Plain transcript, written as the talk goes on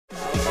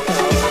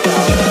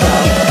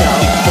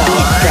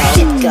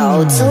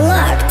Mode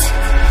select.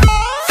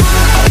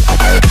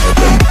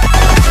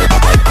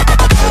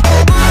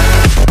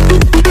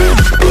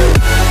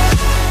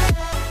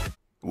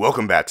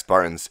 Welcome back,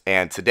 Spartans,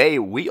 and today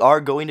we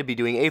are going to be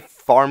doing a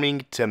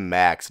farming to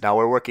max. Now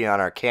we're working on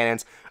our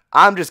cannons.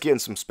 I'm just getting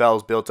some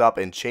spells built up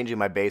and changing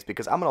my base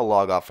because I'm going to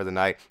log off for the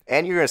night,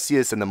 and you're going to see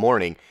this in the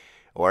morning,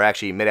 or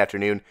actually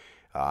mid-afternoon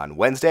on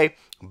Wednesday,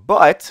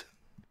 but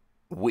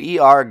we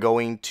are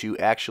going to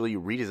actually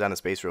redesign the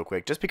space real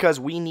quick just because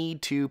we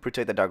need to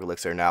protect the Dark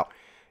Elixir. Now,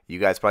 you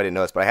guys probably didn't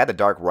notice, but I had the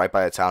Dark right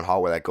by the Town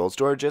Hall where that gold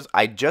storage is.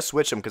 I just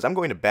switched them because I'm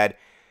going to bed,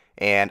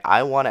 and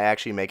I want to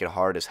actually make it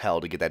hard as hell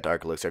to get that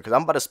Dark Elixir because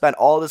I'm about to spend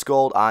all this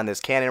gold on this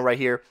cannon right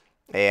here,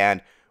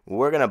 and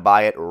we're going to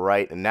buy it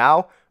right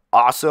now.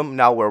 Awesome.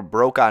 Now we're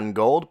broke on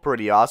gold.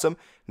 Pretty awesome.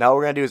 Now what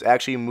we're going to do is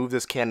actually move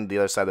this cannon to the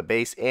other side of the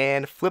base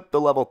and flip the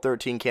level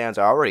 13 cannons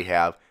I already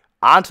have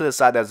onto the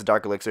side that's the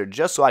Dark Elixir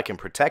just so I can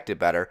protect it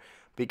better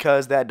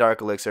because that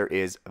Dark Elixir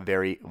is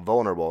very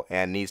vulnerable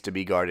and needs to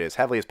be guarded as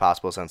heavily as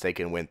possible since they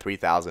can win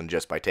 3,000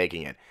 just by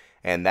taking it.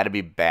 And that'd be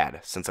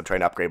bad since I'm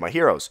trying to upgrade my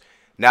heroes.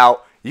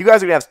 Now, you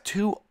guys are going to have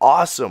two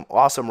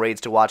awesome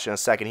raids to watch in a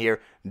second here.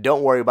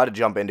 Don't worry about it.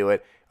 Jump into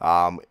it.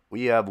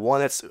 We have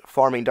one that's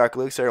farming Dark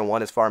Elixir and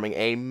one that's farming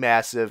a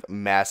massive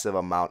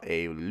amount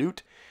of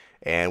loot.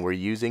 And we're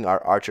using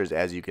our archers,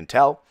 as you can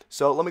tell.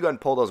 So let me go ahead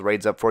and pull those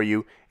raids up for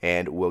you,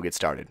 and we'll get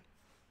started.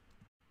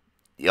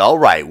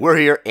 Alright, we're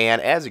here,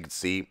 and as you can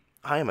see,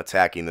 I am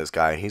attacking this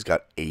guy. He's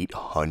got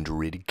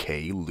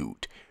 800k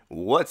loot.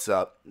 What's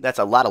up? That's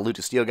a lot of loot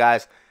to steal,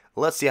 guys.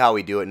 Let's see how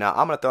we do it. Now,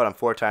 I'm going to throw it on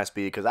 4 times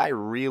speed because I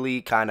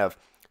really kind of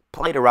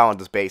played around with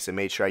this base and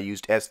made sure I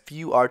used as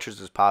few archers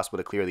as possible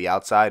to clear the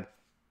outside.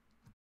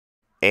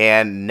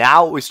 And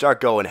now we start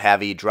going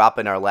heavy,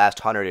 dropping our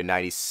last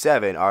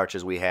 197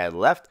 archers we had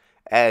left.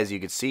 As you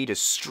can see,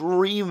 just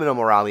streaming them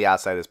around the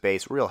outside of this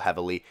base real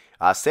heavily.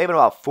 Saving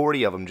about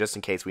 40 of them just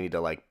in case we need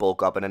to like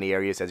bulk up in any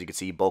areas. As you can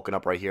see, bulking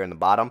up right here in the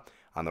bottom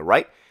on the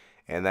right.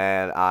 And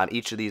then on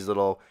each of these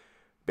little,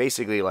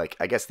 basically like,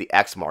 I guess the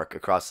X mark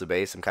across the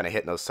base, I'm kind of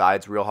hitting those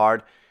sides real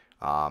hard.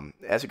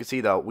 As you can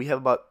see though, we have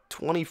about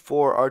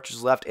 24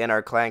 archers left in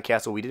our clan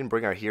castle. We didn't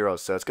bring our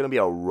heroes, so it's going to be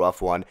a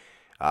rough one.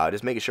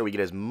 Just making sure we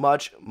get as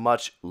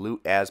much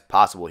loot as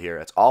possible here.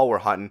 That's all we're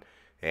hunting.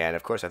 And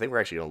of course, I think we're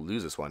actually going to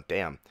lose this one.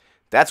 Damn.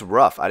 That's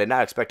rough. I did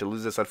not expect to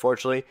lose this,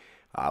 unfortunately,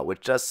 which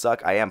does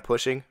suck. I am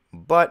pushing,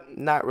 but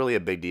not really a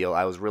big deal.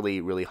 I was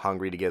really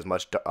hungry to get as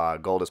much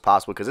gold as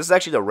possible because this is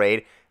actually the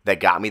raid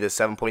that got me the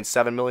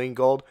 7.7 million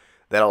gold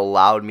that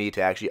allowed me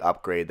to actually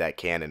upgrade that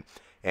cannon.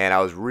 And I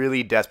was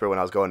really desperate when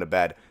I was going to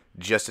bed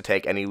just to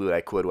take any loot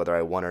I could, whether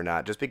I won or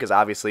not, just because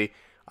obviously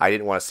I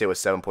didn't want to sit with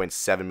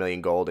 7.7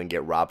 million gold and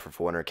get robbed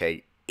for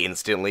 400k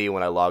instantly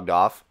when I logged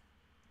off.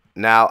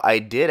 Now, I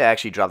did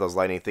actually drop those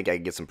lightning, think I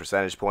could get some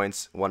percentage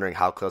points, wondering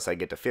how close I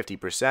get to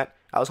 50%.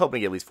 I was hoping to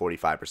get at least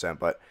 45%,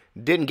 but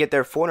didn't get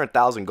there.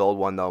 400,000 gold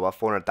one, though, about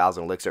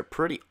 400,000 elixir.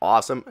 Pretty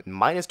awesome.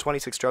 Minus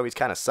 26 trophies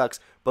kind of sucks,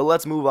 but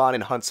let's move on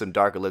and hunt some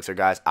Dark Elixir,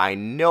 guys. I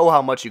know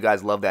how much you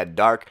guys love that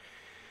Dark,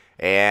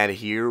 and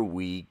here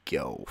we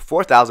go.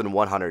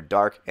 4,100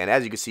 Dark, and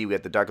as you can see, we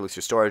have the Dark Elixir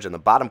storage in the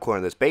bottom corner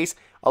of this base,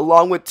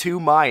 along with 2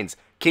 mines.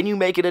 Can you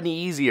make it any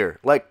easier?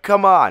 Like,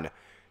 come on.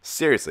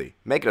 Seriously,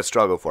 make it a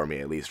struggle for me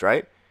at least,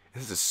 right?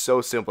 This is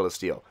so simple to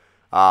steal.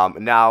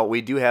 Now,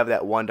 we do have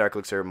that 1 Dark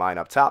Elixir mine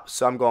up top,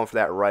 so I'm going for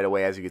that right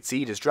away, as you can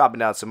see. Just dropping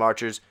down some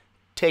archers,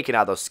 taking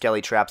out those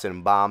skelly traps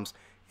and bombs,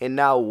 and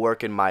now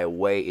working my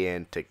way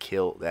in to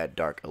kill that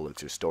Dark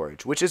Elixir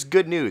storage, which is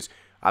good news.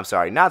 I'm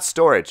sorry, not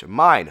storage,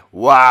 mine.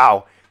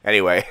 Wow.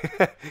 Anyway,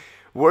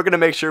 we're going to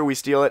make sure we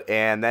steal it,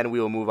 and then we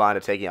will move on to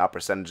taking out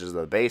percentages of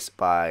the base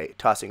by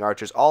tossing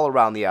archers all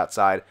around the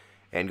outside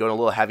and going a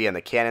little heavy on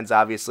the cannons,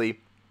 obviously.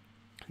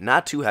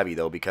 Not too heavy,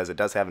 though, because it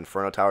does have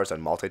Inferno Towers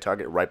on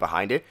multi-target right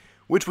behind it,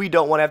 which we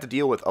don't want to have to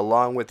deal with,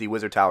 along with the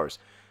Wizard Towers.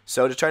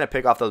 So just trying to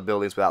pick off those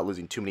buildings without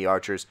losing too many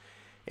archers.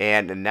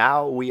 And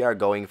now we are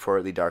going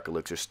for the Dark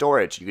Elixir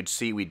storage. You can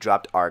see we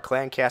dropped our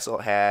clan castle.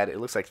 Had,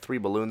 it looks like 3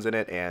 balloons in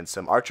it and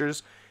some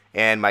archers.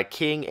 And my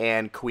king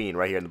and queen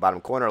right here in the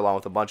bottom corner, along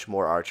with a bunch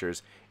more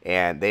archers.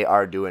 And they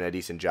are doing a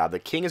decent job. The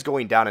king is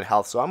going down in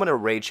health, so I'm going to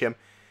rage him.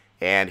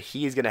 And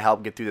he's going to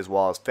help get through this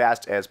wall as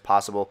fast as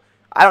possible.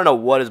 I don't know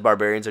what his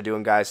barbarians are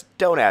doing, guys.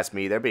 Don't ask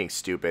me. They're being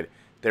stupid.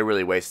 They're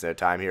really wasting their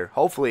time here.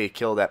 Hopefully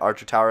kill that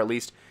archer tower at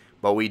least.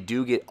 But we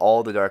do get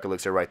all the Dark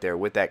Elixir right there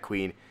with that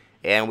queen.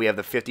 And we have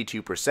the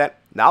 52%.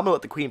 Now I'm going to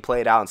let the queen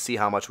play it out and see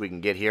how much we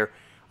can get here.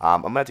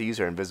 I'm going to have to use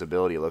her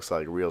invisibility, it looks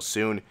like, real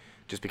soon.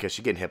 Just because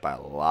she's getting hit by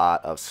a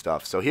lot of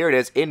stuff. So here it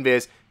is.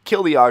 Invis.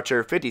 Kill the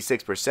archer.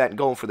 56%.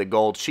 Going for the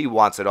gold. She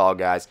wants it all,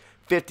 guys.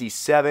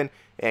 57.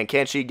 And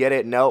can she get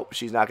it? No,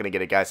 she's not going to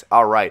get it, guys.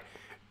 All right.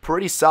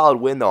 Pretty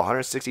solid win, though.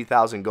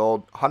 160,000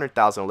 gold,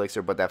 100,000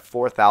 elixir, but that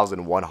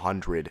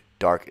 4,100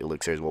 Dark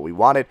Elixir is what we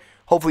wanted.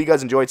 Hopefully you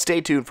guys enjoyed. Stay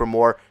tuned for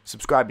more.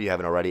 Subscribe if you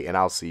haven't already, and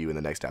I'll see you in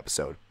the next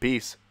episode.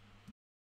 Peace.